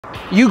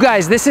You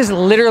guys, this is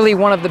literally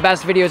one of the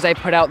best videos I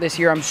put out this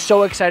year. I'm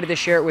so excited to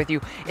share it with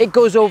you. It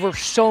goes over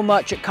so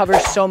much, it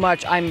covers so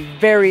much. I'm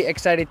very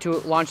excited to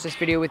launch this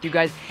video with you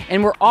guys.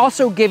 And we're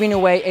also giving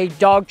away a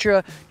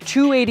Dogrta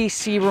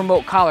 280C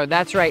remote collar.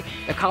 That's right,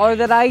 the collar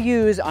that I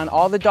use on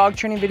all the dog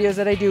training videos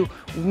that I do.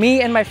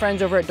 Me and my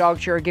friends over at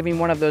Dogrta are giving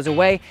one of those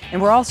away.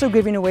 And we're also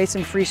giving away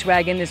some free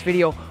swag in this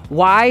video.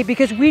 Why?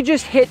 Because we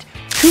just hit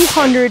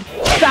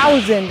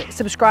 200,000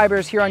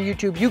 subscribers here on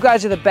YouTube. You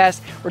guys are the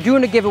best. We're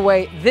doing a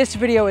giveaway. This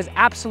video is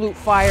absolute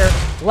fire.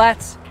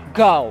 Let's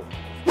go.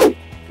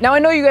 Now I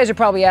know you guys are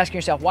probably asking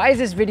yourself, why is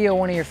this video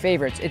one of your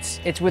favorites?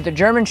 It's with the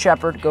German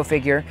Shepherd, go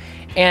figure,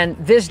 and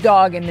this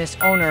dog and this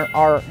owner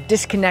are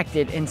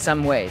disconnected in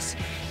some ways.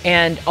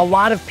 And a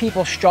lot of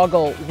people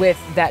struggle with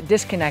that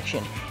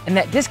disconnection. And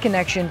that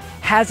disconnection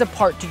has a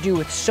part to do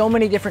with so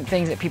many different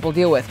things that people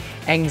deal with.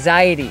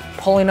 Anxiety,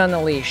 pulling on the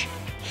leash,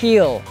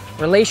 heel,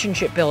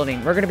 relationship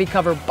building. We're gonna be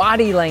covering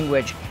body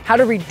language, how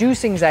to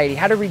reduce anxiety,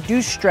 how to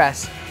reduce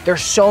stress.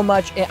 There's so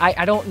much,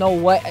 I don't know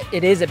what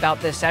it is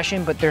about this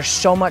session, but there's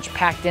so much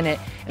packed in it,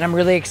 and I'm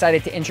really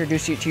excited to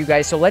introduce it to you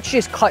guys. So let's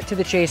just cut to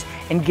the chase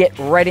and get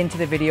right into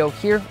the video.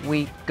 Here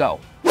we go.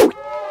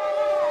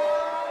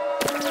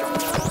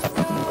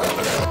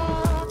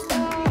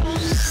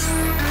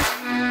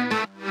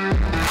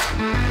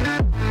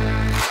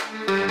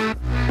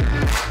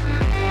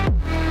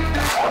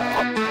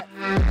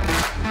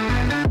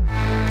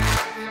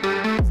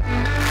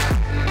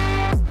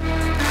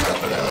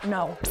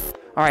 No.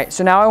 All right,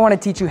 so now I want to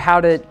teach you how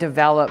to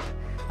develop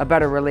a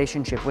better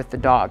relationship with the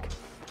dog.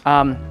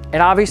 It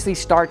obviously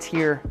starts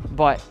here,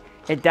 but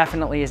it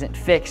definitely isn't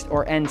fixed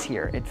or ends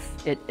here.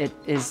 It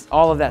is,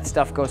 all of that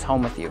stuff goes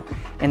home with you.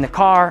 In the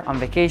car, on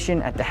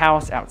vacation, at the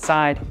house,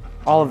 outside,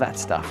 all of that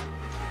stuff.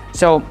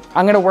 So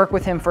I'm gonna work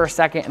with him for a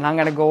second, and I'm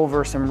gonna go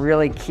over some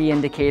really key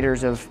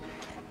indicators of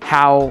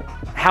how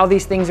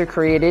these things are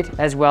created,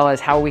 as well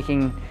as how we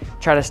can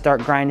try to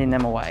start grinding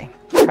them away.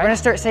 We're gonna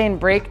start saying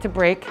break to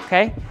break,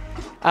 okay?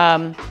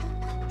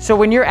 So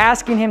when you're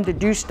asking him to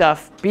do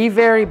stuff, be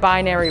very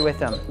binary with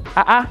him.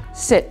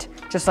 Sit,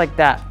 just like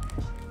that.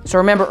 So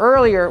remember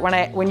earlier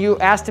when you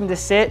asked him to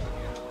sit,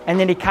 and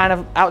then he kind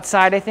of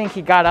outside, I think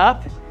he got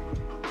up,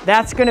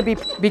 that's gonna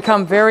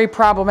become very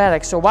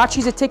problematic. So watch,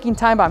 he's a ticking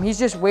time bomb. He's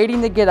just waiting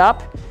to get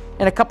up.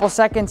 In a couple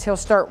seconds, he'll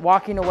start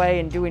walking away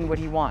and doing what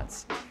he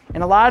wants.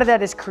 And a lot of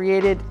that is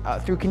created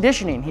through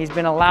conditioning. He's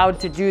been allowed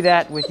to do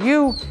that with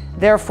you,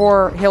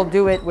 therefore he'll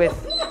do it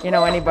with,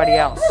 anybody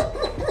else.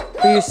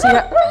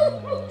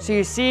 So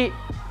you see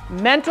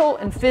mental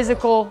and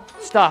physical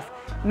stuff.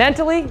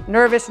 Mentally,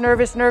 nervous,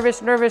 nervous,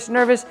 nervous, nervous,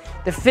 nervous.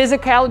 The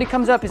physicality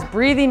comes up, his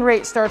breathing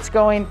rate starts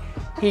going,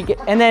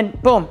 and then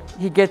boom,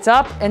 he gets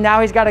up, and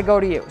now he's gotta go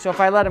to you. So if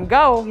I let him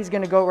go, he's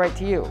gonna go right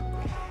to you.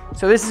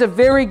 So this is a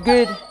very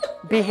good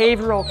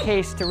behavioral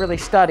case to really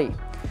study.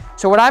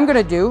 So what I'm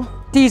gonna do,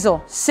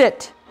 Diesel,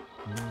 sit.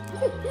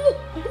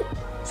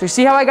 So you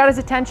see how I got his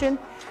attention?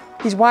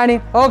 He's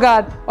whining, oh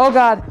God, oh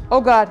God, oh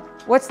God.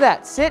 What's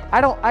that? Sit?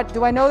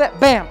 Do I know that?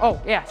 Bam,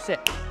 oh yeah, sit,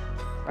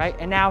 right?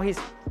 And now he's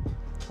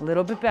a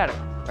little bit better,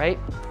 right?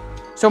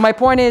 So my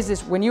point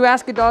is when you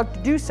ask a dog to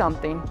do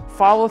something,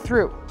 follow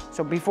through.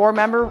 So before,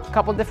 remember, a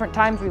couple different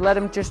times we let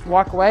him just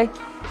walk away.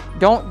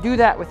 Don't do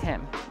that with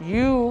him.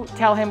 You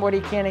tell him what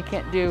he can and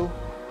can't do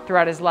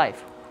throughout his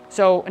life.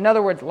 So in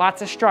other words,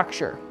 lots of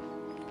structure.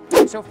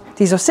 So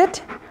Diesel,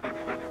 sit.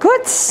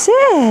 Good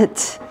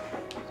sit.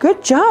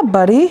 Good job,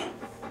 buddy.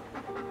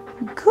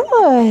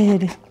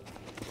 Good.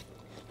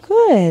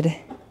 Good.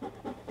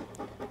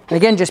 And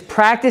again, just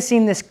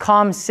practicing this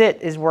calm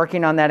sit is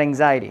working on that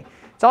anxiety.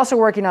 It's also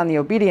working on the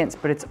obedience,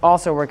 but it's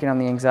also working on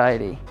the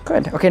anxiety.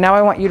 Good. Okay, now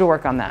I want you to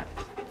work on that.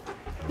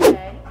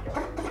 Okay.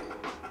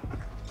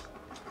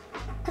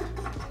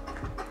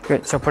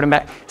 Good, so put him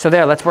back. So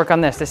there, let's work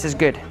on this. This is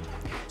good.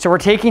 So we're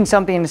taking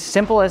something as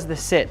simple as the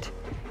sit,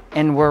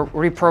 and we're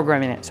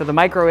reprogramming it. So the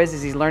micro is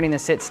he's learning the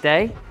sit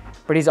stay,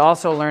 but he's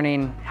also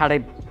learning how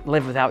to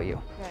live without you.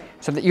 Right.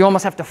 So that you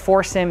almost have to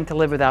force him to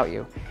live without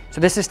you. So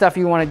this is stuff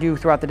you want to do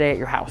throughout the day at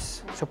your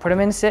house. So put him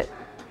in sit.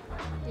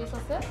 Diesel,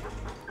 sit.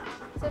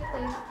 Sit,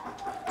 please.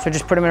 So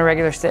just put him in a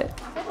regular sit.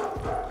 Sit.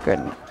 Good.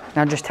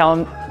 Now just tell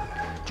him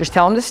to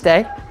stay.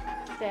 Stay.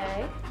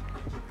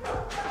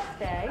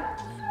 Stay.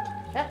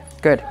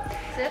 Yep. Good.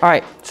 Sit. All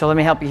right, so let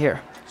me help you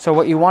here. So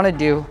what you want to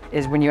do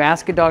is when you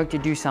ask a dog to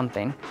do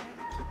something,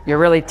 you're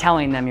really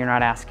telling them, you're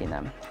not asking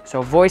them.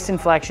 So voice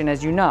inflection,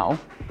 as you know,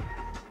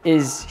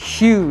 is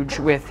huge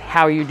with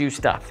how you do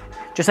stuff.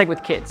 Just like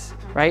with kids,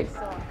 right?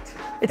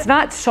 It's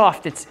not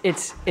soft,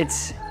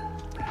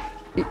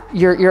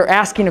 you're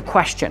asking a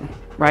question,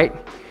 right?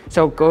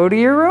 So go to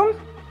your room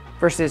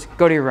versus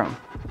go to your room.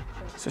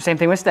 So same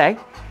thing with stay.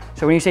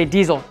 So when you say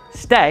Diesel,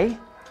 stay,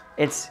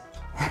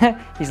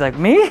 he's like,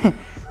 me?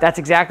 That's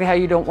exactly how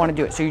you don't want to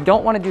do it. So you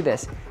don't want to do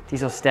this.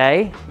 Diesel,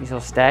 stay,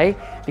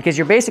 because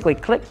you're basically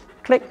click,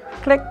 click,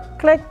 click,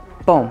 click,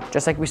 boom,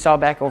 just like we saw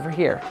back over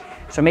here.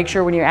 So make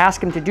sure when you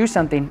ask him to do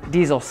something,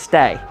 Diesel,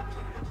 stay.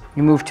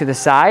 You move to the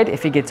side.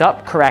 If he gets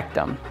up, correct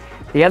him.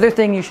 The other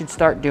thing you should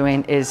start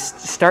doing is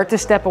start to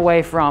step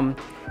away from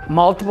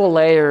multiple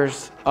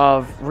layers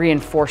of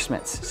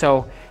reinforcements.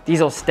 So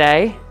Diesel,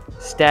 stay,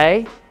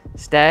 stay,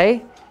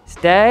 stay,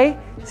 stay,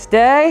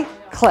 stay,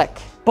 click.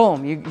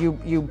 Boom,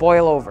 you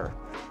boil over.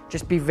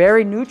 Just be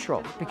very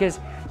neutral, because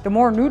the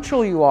more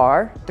neutral you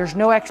are, there's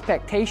no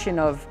expectation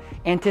of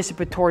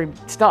anticipatory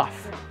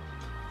stuff.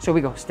 So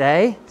we go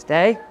stay,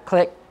 stay,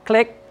 click,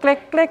 click,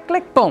 click, click,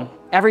 click, boom,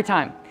 every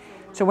time.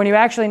 So when you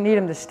actually need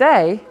him to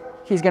stay,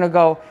 he's gonna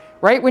go,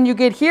 right when you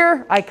get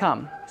here, I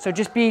come. So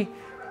just be,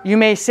 you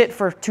may sit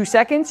for 2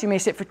 seconds, you may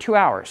sit for 2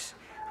 hours,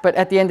 but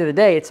at the end of the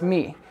day, it's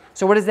me.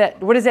 So what does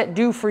that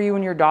do for you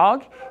and your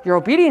dog? Your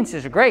obedience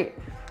is great,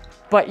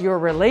 but your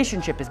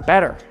relationship is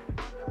better,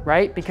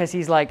 right? Because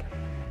he's like,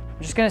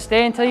 I'm just gonna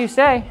stay until you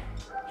say.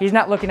 He's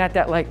not looking at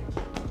that like,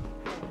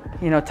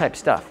 you know, type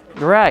stuff.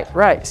 Right,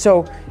 right.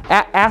 So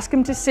ask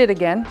him to sit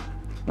again,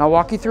 and I'll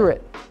walk you through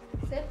it.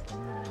 Sit.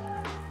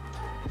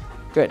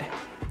 Good.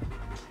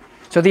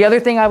 So the other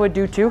thing I would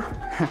do too,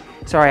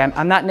 sorry,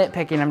 I'm not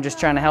nitpicking, I'm just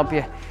trying to help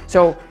you.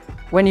 So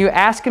when you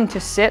ask him to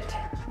sit,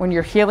 when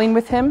you're healing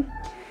with him,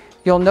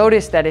 you'll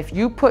notice that if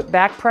you put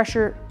back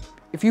pressure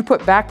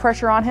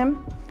on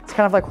him, it's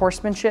kind of like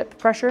horsemanship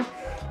pressure.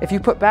 If you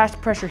put back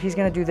pressure, he's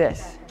gonna do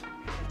this.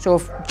 So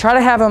try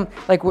to have him,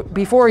 like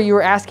before you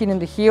were asking him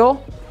to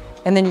heel,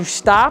 and then you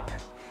stop,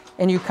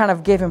 and you kind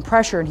of gave him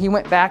pressure, and he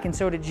went back, and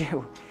so did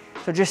you.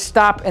 So just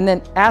stop, and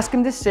then ask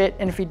him to sit,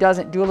 and if he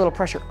doesn't, do a little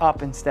pressure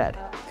up instead.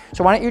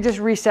 So why don't you just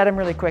reset him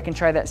really quick and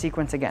try that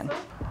sequence again.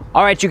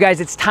 All right, you guys,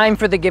 it's time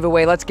for the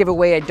giveaway. Let's give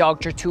away a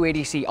Dogrta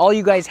 280C. All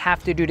you guys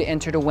have to do to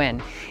enter to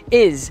win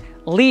is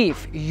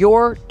leave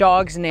your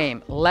dog's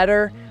name,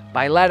 letter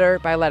by letter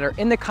by letter,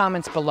 in the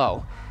comments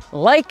below.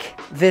 Like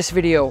this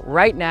video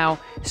right now,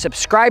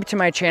 subscribe to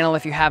my channel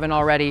if you haven't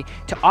already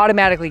to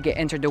automatically get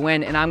entered to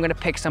win, and I'm gonna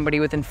pick somebody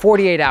within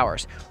 48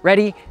 hours.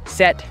 Ready,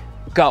 set,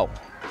 go.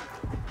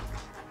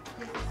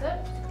 Sit.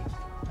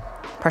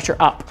 Pressure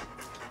up.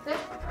 Sit.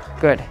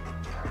 Good,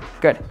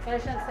 good. But I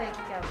shouldn't say it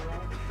together,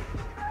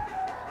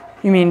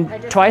 right? You mean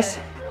twice?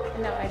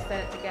 No, I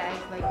said it together.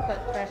 I like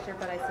put pressure,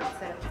 but I said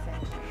sit at the same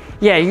time.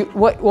 Yeah,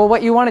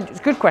 what you want to do,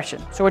 good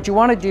question. So what you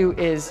want to do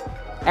is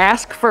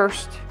ask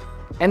first,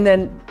 and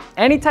then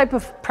any type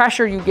of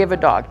pressure you give a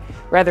dog,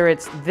 whether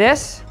it's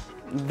this,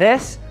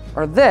 this,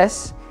 or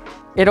this,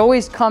 it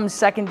always comes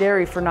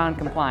secondary for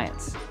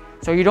non-compliance.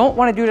 So you don't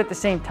want to do it at the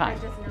same time.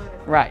 I just noticed.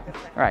 Right,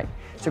 right.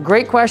 So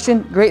great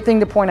question, great thing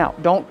to point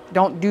out.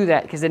 Don't do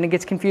that, because then it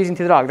gets confusing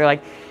to the dog. They're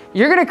like,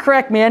 you're gonna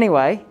correct me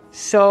anyway,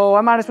 so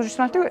I might as well just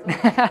not do it,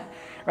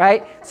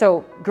 right?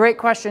 So great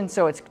question.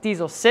 So it's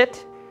Diesel,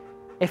 sit.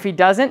 If he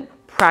doesn't,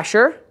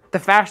 pressure. The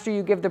faster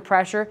you give the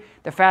pressure,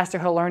 the faster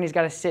he'll learn he's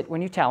got to sit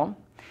when you tell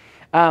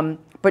him.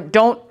 But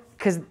don't,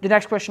 because the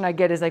next question I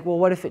get is like, well,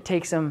 what if it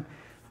takes him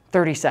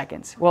 30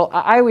 seconds? Well,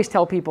 I always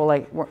tell people,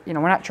 like, we're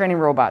not training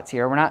robots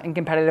here. We're not in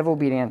competitive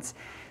obedience.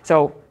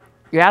 So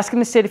you ask him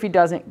to sit. If he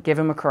doesn't, give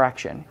him a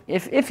correction.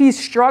 If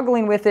he's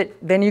struggling with it,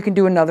 then you can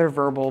do another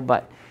verbal,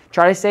 but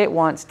try to say it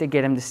once to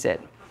get him to sit.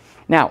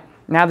 Now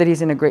that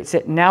he's in a great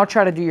sit, now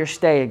try to do your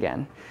stay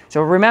again.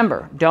 So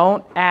remember,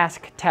 don't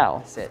ask,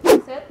 tell, sit.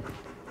 Sit.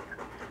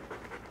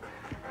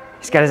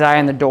 He's got his eye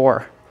on the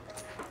door.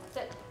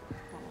 Sit.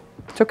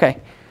 It's okay.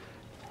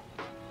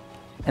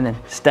 And then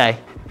stay.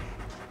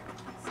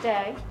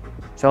 Stay.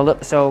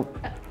 So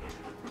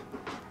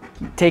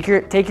take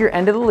your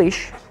end of the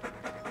leash.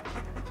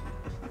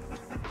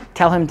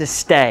 Tell him to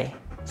stay.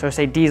 So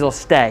say Diesel,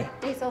 stay.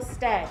 Diesel,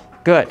 stay.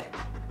 Good.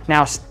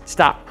 Now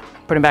stop.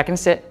 Put him back in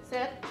sit.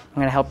 Sit. I'm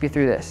gonna help you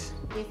through this.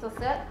 Diesel,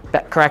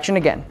 sit. Correction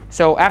again.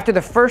 So after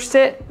the first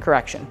sit,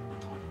 correction.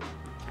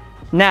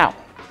 Now,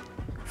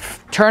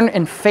 turn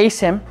and face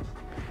him.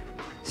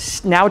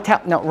 Now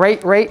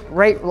right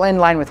in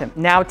line with him.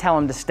 Now tell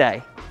him to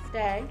stay.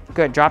 Stay.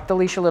 Good, drop the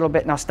leash a little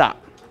bit, now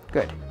stop.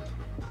 Good.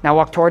 Now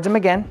walk towards him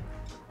again.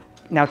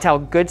 Now tell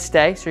good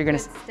stay, so you're gonna.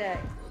 Good stay.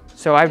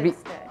 So I'd be, Good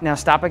stay. now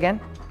stop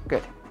again.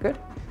 Good, good.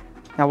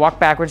 Now walk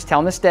backwards, tell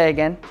him to stay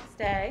again.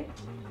 Stay.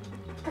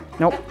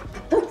 Nope,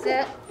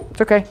 Sit.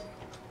 it's okay.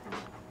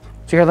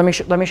 So here, let me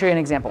show you an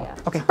example.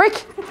 Okay,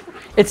 break.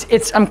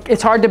 It's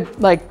hard to,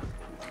 like,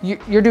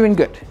 you're doing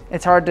good.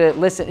 It's hard to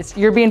listen.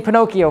 You're being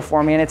Pinocchio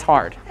for me, and it's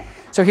hard.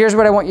 So here's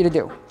what I want you to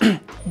do.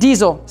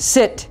 Diesel,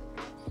 sit.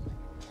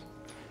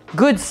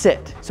 Good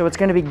sit. So it's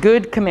gonna be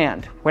good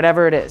command,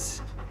 whatever it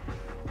is.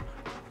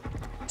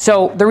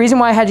 So the reason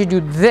why I had you do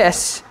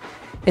this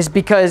is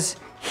because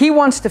he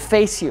wants to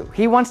face you.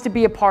 He wants to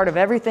be a part of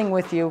everything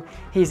with you.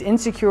 He's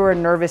insecure,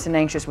 nervous, and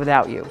anxious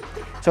without you.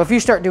 So if you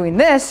start doing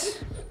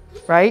this,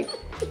 right,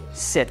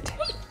 sit,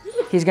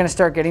 he's gonna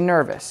start getting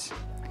nervous.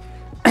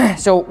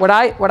 So what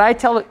I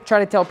try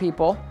to tell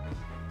people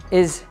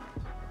is,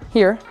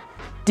 here,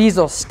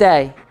 Diesel,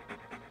 stay.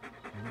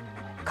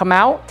 Come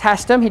out,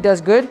 test him, he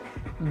does good.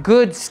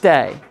 Good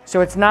stay.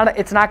 So it's not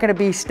gonna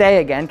be stay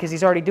again, because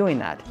he's already doing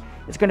that.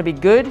 It's gonna be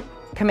good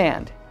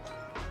command.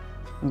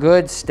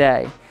 Good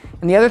stay.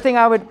 And the other thing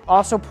I would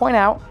also point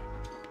out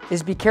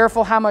is be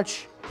careful how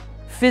much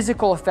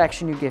physical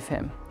affection you give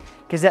him.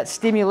 because that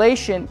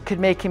stimulation could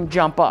make him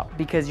jump up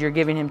because you're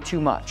giving him too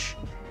much.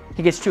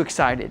 He gets too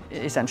excited,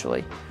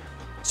 essentially.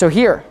 So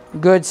here,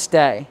 good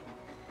stay.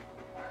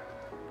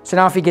 So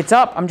now if he gets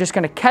up, I'm just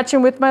gonna catch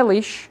him with my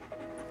leash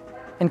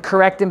and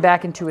correct him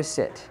back into a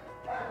sit.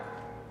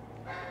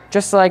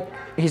 Just like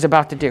he's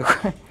about to do.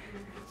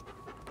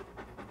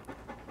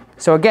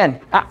 So again,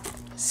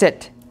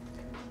 sit.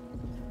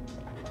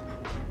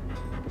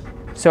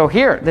 So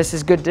here, this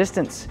is good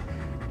distance.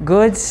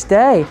 Good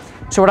stay.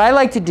 So what I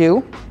like to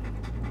do,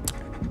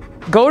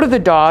 go to the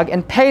dog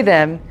and pay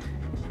them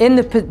in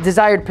the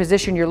desired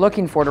position you're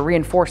looking for to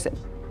reinforce it.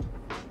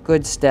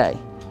 Good stay.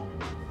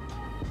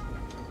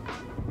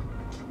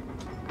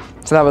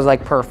 So that was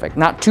like perfect.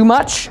 Not too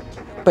much,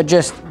 but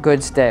just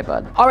good stay,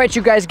 bud. All right,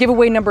 you guys,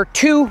 giveaway number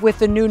 2 with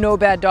the new No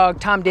Bad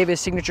Dog Tom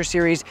Davis signature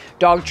series.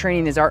 Dog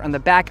training is art on the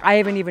back. I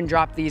haven't even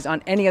dropped these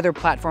on any other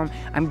platform.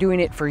 I'm doing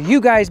it for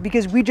you guys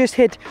because we just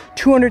hit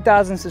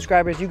 200,000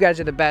 subscribers. You guys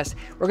are the best.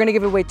 We're gonna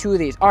give away 2 of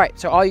these. All right,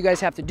 so all you guys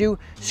have to do,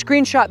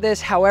 screenshot this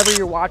however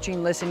you're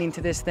watching, listening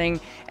to this thing,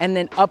 and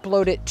then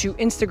upload it to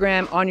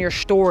Instagram on your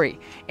story.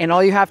 And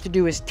all you have to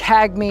do is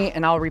tag me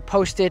and I'll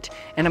repost it.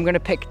 And I'm gonna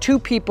pick 2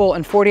 people,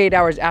 and 48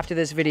 hours after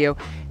this video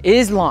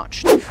is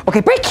launched. Okay,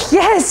 break.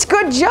 Yes,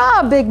 good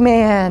job, big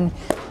man.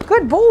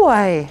 Good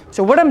boy.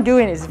 So what I'm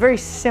doing is very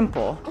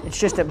simple. It's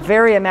just a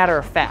matter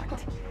of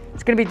fact.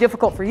 It's gonna be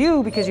difficult for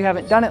you because you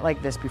haven't done it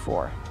like this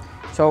before.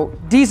 So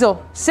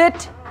Diesel,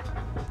 sit.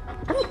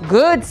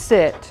 Good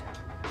sit.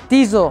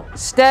 Diesel,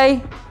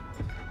 stay.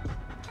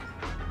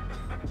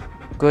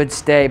 Good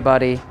stay,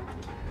 buddy.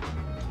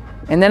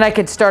 And then I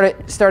could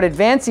start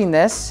advancing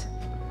this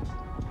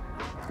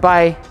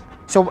by,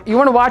 so you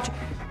wanna watch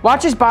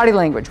his body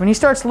language. When he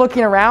starts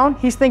looking around,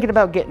 he's thinking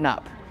about getting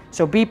up.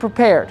 So be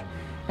prepared.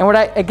 And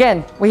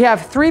again, we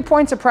have 3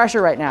 points of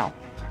pressure right now.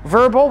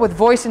 Verbal with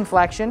voice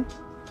inflection,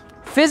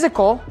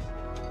 physical,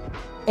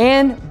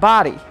 and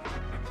body.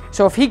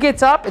 So if he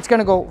gets up, it's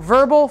gonna go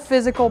verbal,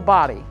 physical,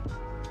 body.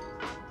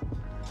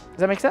 Does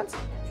that make sense?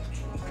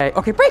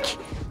 Okay, break.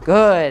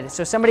 Good.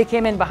 So somebody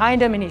came in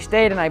behind him and he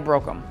stayed and I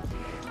broke him.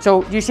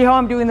 So do you see how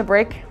I'm doing the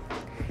break?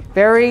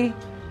 Very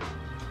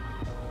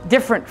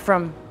different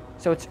from,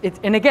 so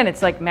and again,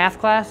 it's like math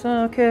class.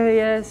 Okay,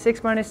 yeah,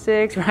 6 minus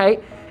 6,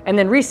 right? And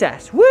then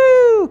recess,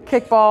 woo,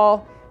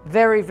 kickball,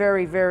 very,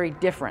 very, very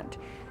different.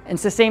 And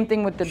it's the same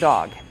thing with the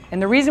dog. And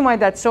the reason why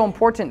that's so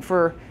important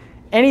for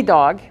any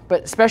dog,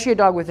 but especially a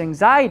dog with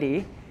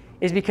anxiety,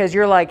 is because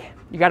you're like,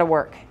 you gotta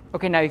work.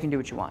 Okay, now you can do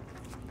what you want.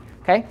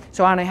 Okay,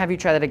 so I'm gonna have you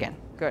try that again.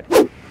 Good.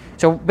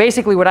 So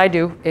basically what I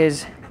do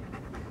is,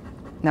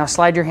 now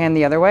slide your hand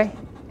the other way,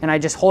 and I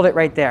just hold it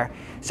right there.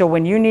 So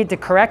when you need to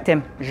correct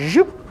him,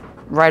 zoop,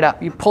 right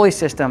up, you pulley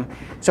system.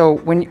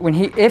 So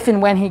if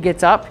and when he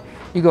gets up,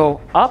 you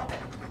go up,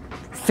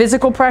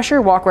 physical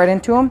pressure, walk right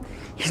into him.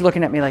 He's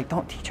looking at me like,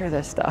 don't teach her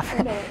this stuff.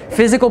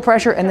 Physical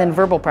pressure and then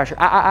verbal pressure.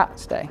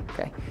 Stay,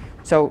 okay.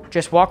 So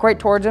just walk right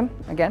towards him,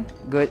 again,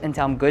 good, and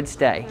tell him good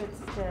stay.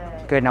 Good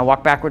stay. Good, now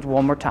walk backwards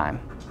one more time.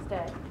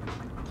 Stay.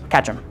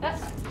 Catch him.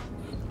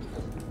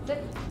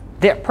 Sit.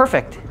 There,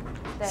 perfect.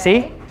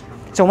 Stay. See?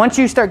 So once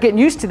you start getting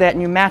used to that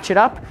and you match it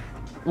up,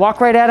 walk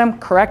right at him,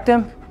 correct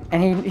him,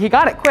 and he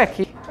got it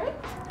quick.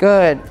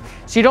 Good.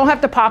 So you don't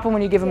have to pop him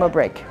when you give him a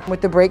break.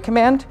 With the break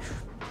command,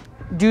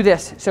 do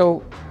this.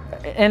 So,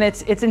 and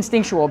it's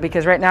instinctual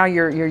because right now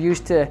you're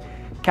used to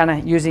kind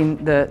of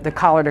using the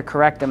collar to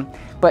correct him.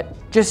 But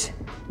just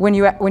when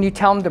you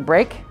tell him to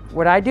break,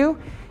 what I do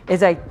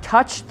is I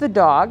touch the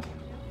dog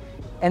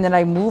and then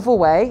I move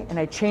away and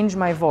I change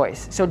my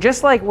voice. So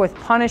just like with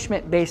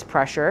punishment-based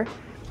pressure,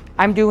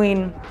 I'm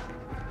doing,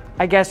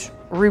 I guess,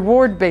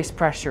 reward-based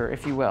pressure,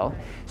 if you will.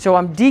 So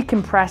I'm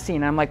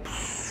decompressing, I'm like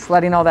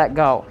letting all that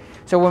go.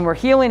 So when we're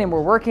healing and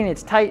we're working,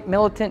 it's tight,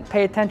 militant,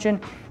 pay attention.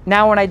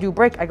 Now when I do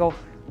break, I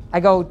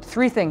go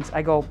 3 things.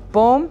 I go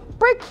boom,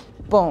 break,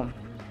 boom.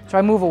 So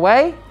I move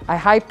away, I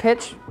high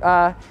pitch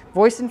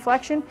voice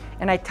inflection,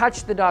 and I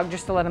touch the dog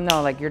just to let him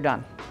know like you're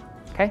done.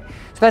 Okay?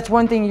 So that's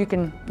one thing you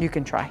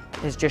can try,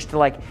 is just to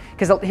like,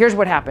 because here's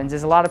what happens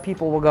is a lot of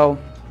people will go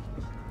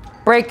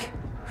break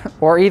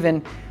or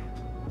even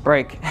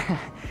break.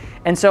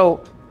 And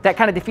so that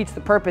kind of defeats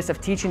the purpose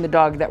of teaching the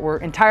dog that we're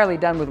entirely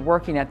done with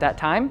working at that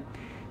time.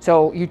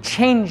 So you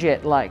change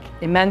it like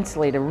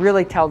immensely to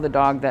really tell the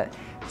dog that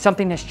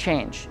something has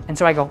changed. And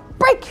so I go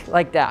break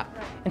like that.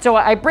 And so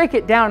I break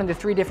it down into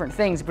 3 different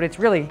things, but it's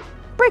really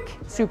break,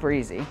 super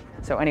easy.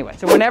 So anyway,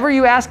 so whenever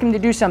you ask him to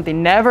do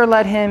something, never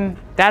let him,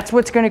 that's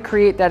what's gonna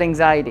create that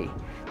anxiety.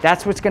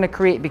 That's what's gonna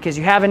create, because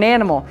you have an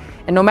animal,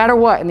 and no matter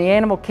what, in the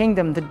animal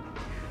kingdom,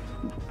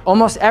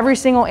 almost every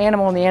single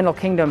animal in the animal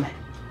kingdom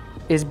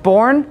is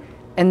born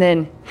and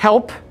then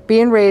help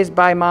being raised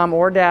by mom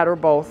or dad or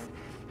both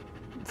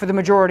for the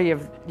majority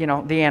of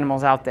the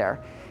animals out there.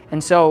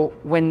 And so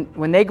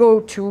when they go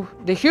to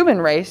the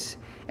human race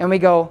and we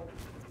go,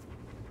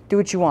 do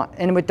what you want.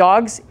 And with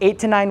dogs, 8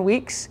 to 9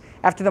 weeks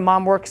after the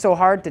mom works so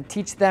hard to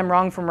teach them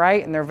wrong from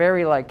right, and they're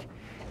very like,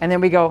 and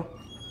then we go,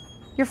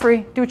 you're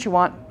free, do what you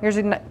want. Here's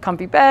a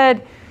comfy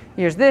bed,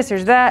 here's this,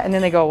 here's that. And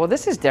then they go, well,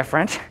 this is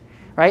different.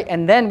 right?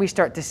 And then we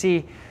start to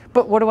see,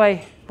 but what do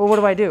I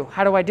do?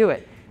 How do I do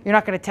it? You're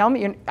not going to tell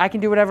me? I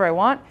can do whatever I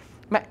want?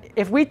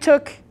 If we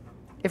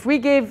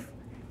gave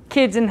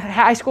kids in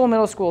high school,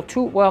 middle school,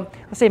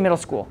 let's say middle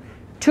school,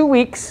 2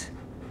 weeks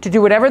to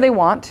do whatever they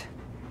want.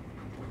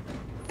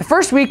 The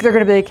first week, they're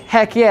going to be like,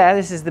 heck yeah,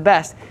 this is the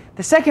best.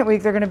 The second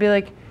week, they're going to be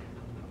like,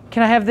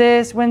 can I have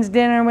this? When's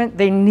dinner?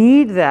 They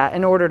need that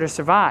in order to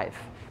survive,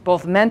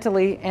 both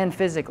mentally and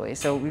physically.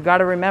 So we've got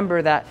to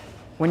remember that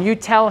when you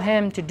tell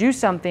him to do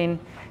something,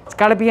 it's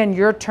got to be on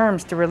your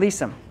terms to release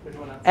him.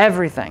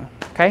 Everything.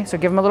 Okay, so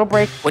give him a little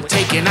break. We're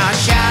taking our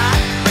shot,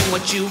 bring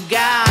what you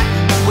got.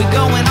 We're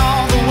going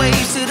all the way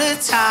to the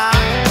top.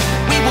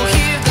 We will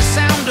hear the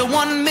sound of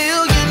 1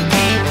 million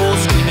people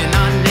screaming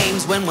our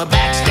names when we're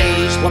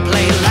backstage. We'll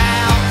play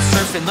loud,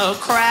 surfing the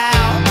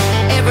crowd.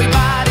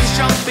 Everybody's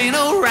jumping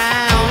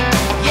around.